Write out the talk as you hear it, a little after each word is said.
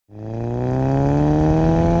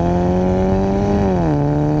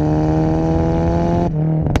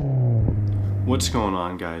What's going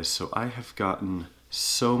on, guys? So I have gotten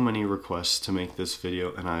so many requests to make this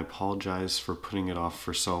video, and I apologize for putting it off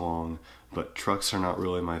for so long, but trucks are not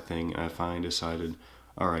really my thing, and I finally decided,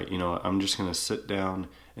 alright, you know what, I'm just going to sit down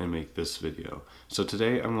and make this video. So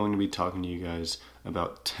today I'm going to be talking to you guys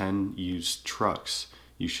about 10 used trucks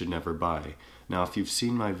you should never buy. Now, if you've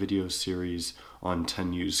seen my video series on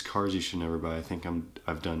 10 used cars you should never buy, I think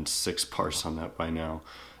I've done 6 parts on that by now.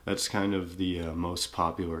 That's kind of the most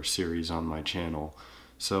popular series on my channel.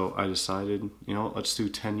 So I decided, you know, let's do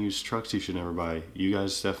 10 used trucks you should never buy. You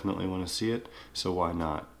guys definitely want to see it, so why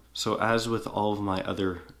not? So as with all of my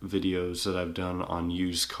other videos that I've done on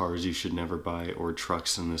used cars you should never buy, or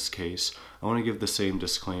trucks in this case, I want to give the same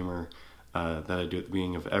disclaimer that I do at the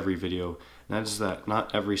beginning of every video, and that is that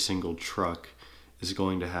not every single truck is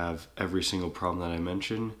going to have every single problem that I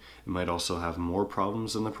mention. It might also have more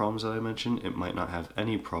problems than the problems that I mention. It might not have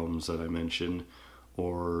any problems that I mention,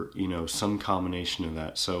 or, you know, some combination of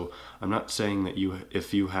that. So I'm not saying that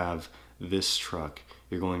if you have this truck,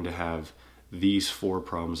 you're going to have these 4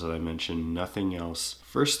 problems that I mentioned, nothing else.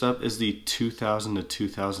 First up is the 2000 to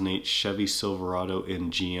 2008 Chevy Silverado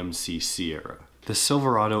and GMC Sierra. The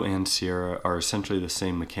Silverado and Sierra are essentially the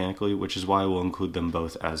same mechanically, which is why we'll include them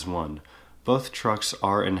both as one. Both trucks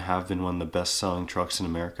are and have been one of the best-selling trucks in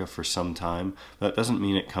America for some time, but that doesn't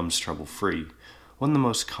mean it comes trouble-free. One of the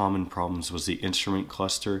most common problems was the instrument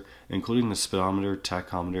cluster, including the speedometer,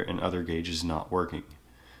 tachometer, and other gauges not working.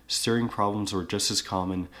 Steering problems were just as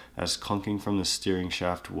common, as clunking from the steering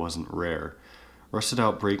shaft wasn't rare.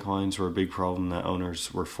 Rusted-out brake lines were a big problem that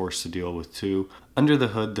owners were forced to deal with too. Under the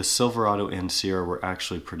hood, the Silverado and Sierra were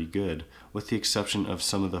actually pretty good, with the exception of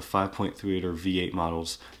some of the 5.3-liter V8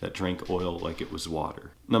 models that drank oil like it was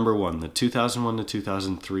water. Number 1, the 2001 to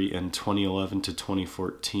 2003 and 2011 to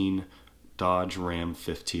 2014 Dodge Ram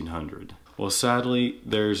 1500. Well, sadly,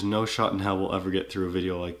 there's no shot in hell we'll ever get through a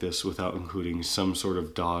video like this without including some sort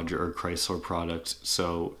of Dodge or Chrysler product,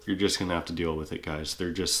 so you're just gonna have to deal with it, guys.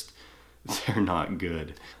 They're not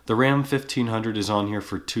good. The Ram 1500 is on here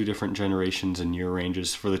for 2 different generations and year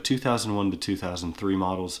ranges. For the 2001 to 2003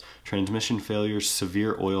 models, transmission failures,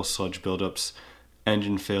 severe oil sludge buildups,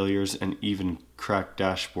 engine failures, and even cracked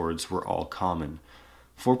dashboards were all common.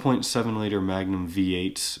 4.7-liter Magnum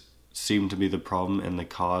V8s seemed to be the problem and the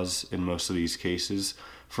cause in most of these cases.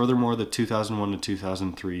 Furthermore, the 2001 to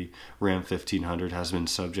 2003 Ram 1500 has been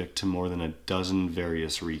subject to more than a dozen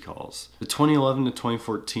various recalls. The 2011 to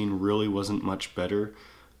 2014 really wasn't much better.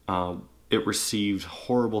 It received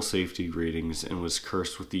horrible safety ratings and was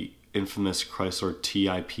cursed with the infamous Chrysler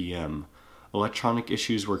TIPM. Electronic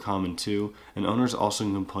issues were common too, and owners also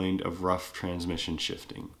complained of rough transmission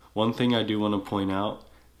shifting. One thing I do want to point out,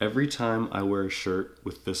 every time I wear a shirt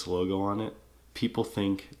with this logo on it, people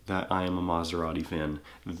think that I am a Maserati fan.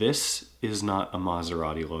 This is not a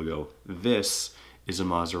Maserati logo. This is a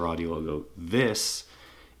Maserati logo. This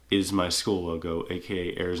is my school logo,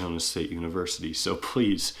 aka Arizona State University. So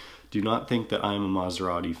please, do not think that I am a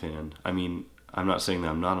Maserati fan. I mean, I'm not saying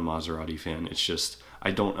that I'm not a Maserati fan, it's just I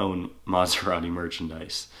don't own Maserati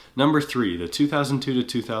merchandise. Number 3, the 2002 to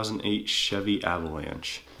 2008 Chevy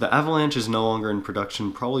Avalanche. The Avalanche is no longer in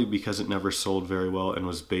production, probably because it never sold very well and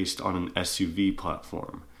was based on an SUV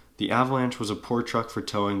platform. The Avalanche was a poor truck for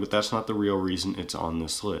towing, but that's not the real reason it's on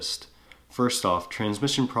this list. First off,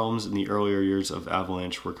 transmission problems in the earlier years of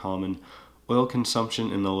Avalanche were common. Oil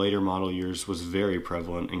consumption in the later model years was very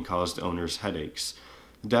prevalent and caused owners headaches.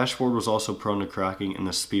 The dashboard was also prone to cracking, and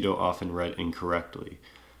the speedo often read incorrectly.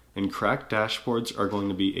 And cracked dashboards are going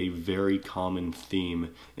to be a very common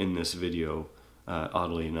theme in this video,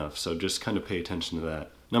 oddly enough, so just kind of pay attention to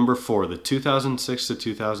that. Number 4, the 2006 to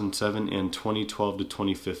 2007 and 2012 to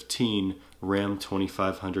 2015 Ram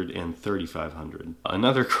 2500 and 3500.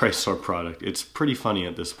 Another Chrysler product. It's pretty funny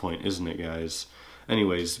at this point, isn't it, guys?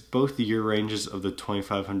 Anyways, both the year ranges of the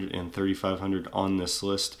 2500 and 3500 on this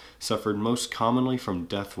list suffered most commonly from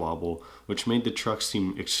death wobble, which made the truck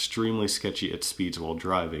seem extremely sketchy at speeds while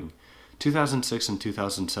driving. 2006 and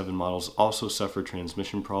 2007 models also suffered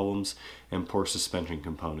transmission problems and poor suspension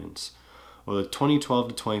components. While the 2012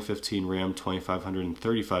 to 2015 Ram 2500 and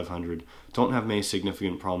 3500 don't have many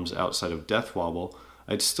significant problems outside of death wobble,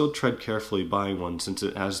 I'd still tread carefully buying one since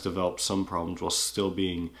it has developed some problems while still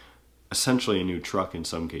being essentially a new truck in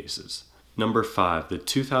some cases. Number 5, the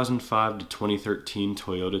 2005 to 2013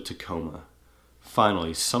 Toyota Tacoma.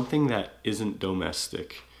 Finally, something that isn't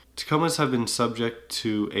domestic. Tacomas have been subject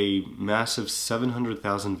to a massive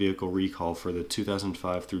 700,000 vehicle recall for the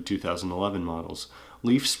 2005 through 2011 models.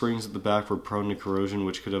 Leaf springs at the back were prone to corrosion,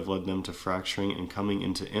 which could have led them to fracturing and coming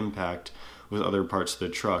into impact with other parts of the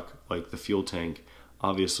truck, like the fuel tank,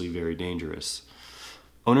 obviously very dangerous.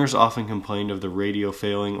 Owners often complained of the radio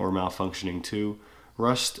failing or malfunctioning too.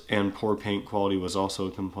 Rust and poor paint quality was also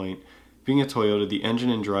a complaint. Being a Toyota, the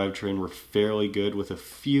engine and drivetrain were fairly good with a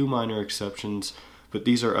few minor exceptions, but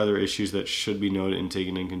these are other issues that should be noted and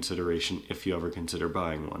taken in consideration if you ever consider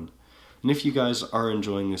buying one. And if you guys are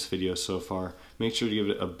enjoying this video so far, make sure to give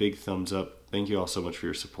it a big thumbs up. Thank you all so much for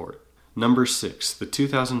your support. Number 6, the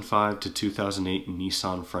 2005 to 2008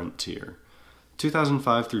 Nissan Frontier.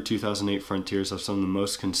 2005 through 2008 Frontiers have some of the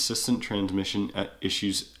most consistent transmission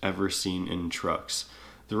issues ever seen in trucks.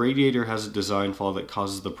 The radiator has a design flaw that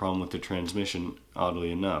causes the problem with the transmission,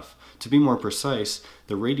 oddly enough. To be more precise,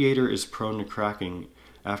 the radiator is prone to cracking,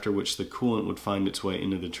 after which the coolant would find its way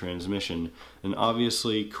into the transmission. And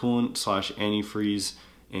obviously, coolant / antifreeze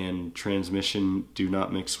and transmission do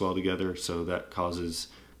not mix well together, so that causes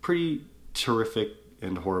pretty terrific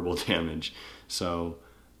and horrible damage. So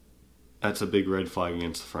that's a big red flag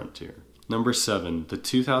against the Frontier. Number 7, the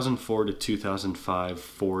 2004 to 2005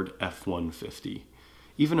 Ford F-150.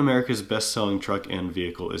 Even America's best-selling truck and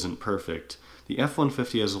vehicle isn't perfect. The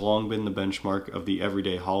F-150 has long been the benchmark of the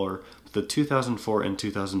everyday hauler, but the 2004 and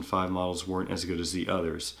 2005 models weren't as good as the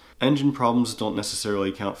others. Engine problems don't necessarily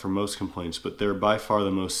account for most complaints, but they're by far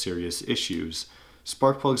the most serious issues.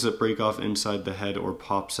 Spark plugs that break off inside the head or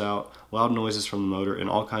pops out, loud noises from the motor, and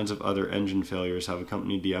all kinds of other engine failures have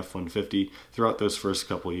accompanied the F-150 throughout those first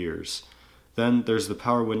couple years. Then there's the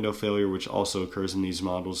power window failure, which also occurs in these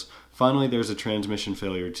models. Finally, there's a transmission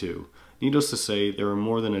failure too. Needless to say, there were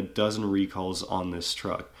more than a dozen recalls on this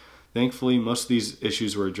truck. Thankfully, most of these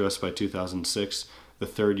issues were addressed by 2006, the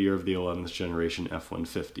third year of the 11th generation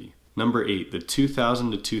F-150. Number 8, the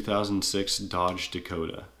 2000 to 2006 Dodge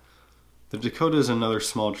Dakota. The Dakota is another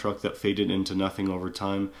small truck that faded into nothing over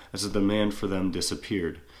time as the demand for them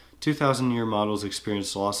disappeared. 2000-year models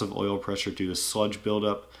experienced loss of oil pressure due to sludge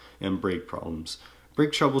buildup and brake problems.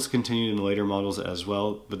 Brake troubles continued in later models as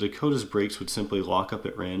well. The Dakota's brakes would simply lock up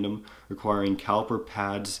at random, requiring caliper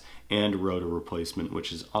pads and rotor replacement,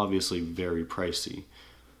 which is obviously very pricey.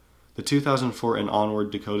 The 2004 and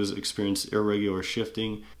onward Dakotas experienced irregular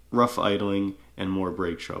shifting, rough idling, and more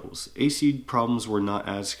brake troubles. AC problems were not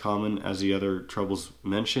as common as the other troubles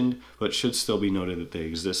mentioned, but should still be noted that they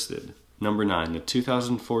existed. Number 9, the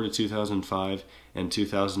 2004 to 2005 and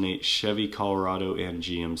 2008 Chevy Colorado and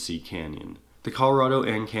GMC Canyon. The Colorado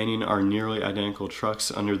and Canyon are nearly identical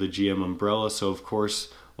trucks under the GM umbrella, so of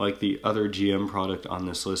course, like the other GM product on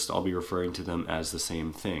this list, I'll be referring to them as the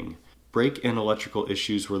same thing. Brake and electrical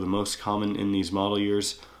issues were the most common in these model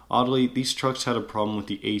years. Oddly, these trucks had a problem with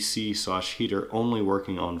the AC/heater only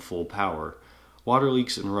working on full power. Water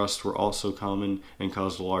leaks and rust were also common and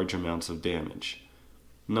caused large amounts of damage.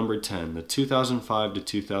 Number 10, the 2005 to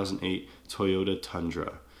 2008 Toyota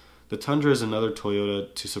Tundra. The Tundra is another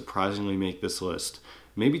Toyota to surprisingly make this list.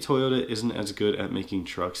 Maybe Toyota isn't as good at making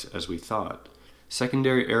trucks as we thought.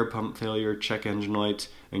 Secondary air pump failure, check engine lights,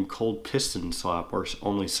 and cold piston slap are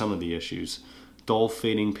only some of the issues. Dull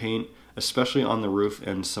fading paint, especially on the roof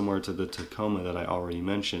and similar to the Tacoma that I already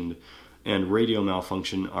mentioned, and radio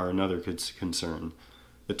malfunction are another concern.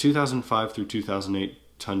 The 2005 through 2008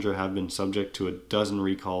 Tundra have been subject to a dozen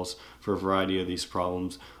recalls for a variety of these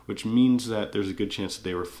problems, which means that there's a good chance that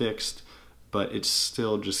they were fixed, but it's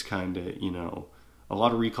still just kind of, a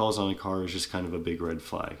lot of recalls on a car is just kind of a big red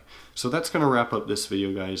flag. So that's going to wrap up this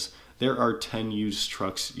video, guys. There are 10 used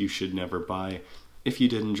trucks you should never buy. If you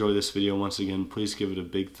did enjoy this video, once again, please give it a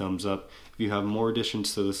big thumbs up. If you have more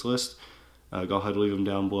additions to this list, go ahead and leave them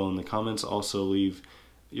down below in the comments. Also leave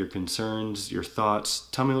your concerns, your thoughts.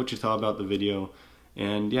 Tell me what you thought about the video.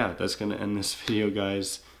 And yeah, that's going to end this video,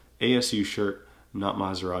 guys. ASU shirt, not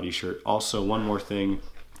Maserati shirt. Also, one more thing.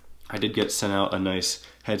 I did get sent out a nice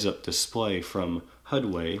heads-up display from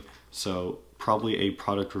Hudway, so probably a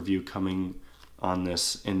product review coming on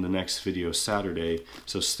this in the next video Saturday.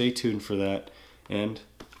 So stay tuned for that. And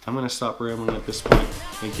I'm going to stop rambling at this point.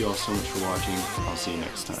 Thank you all so much for watching. I'll see you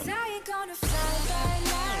next time.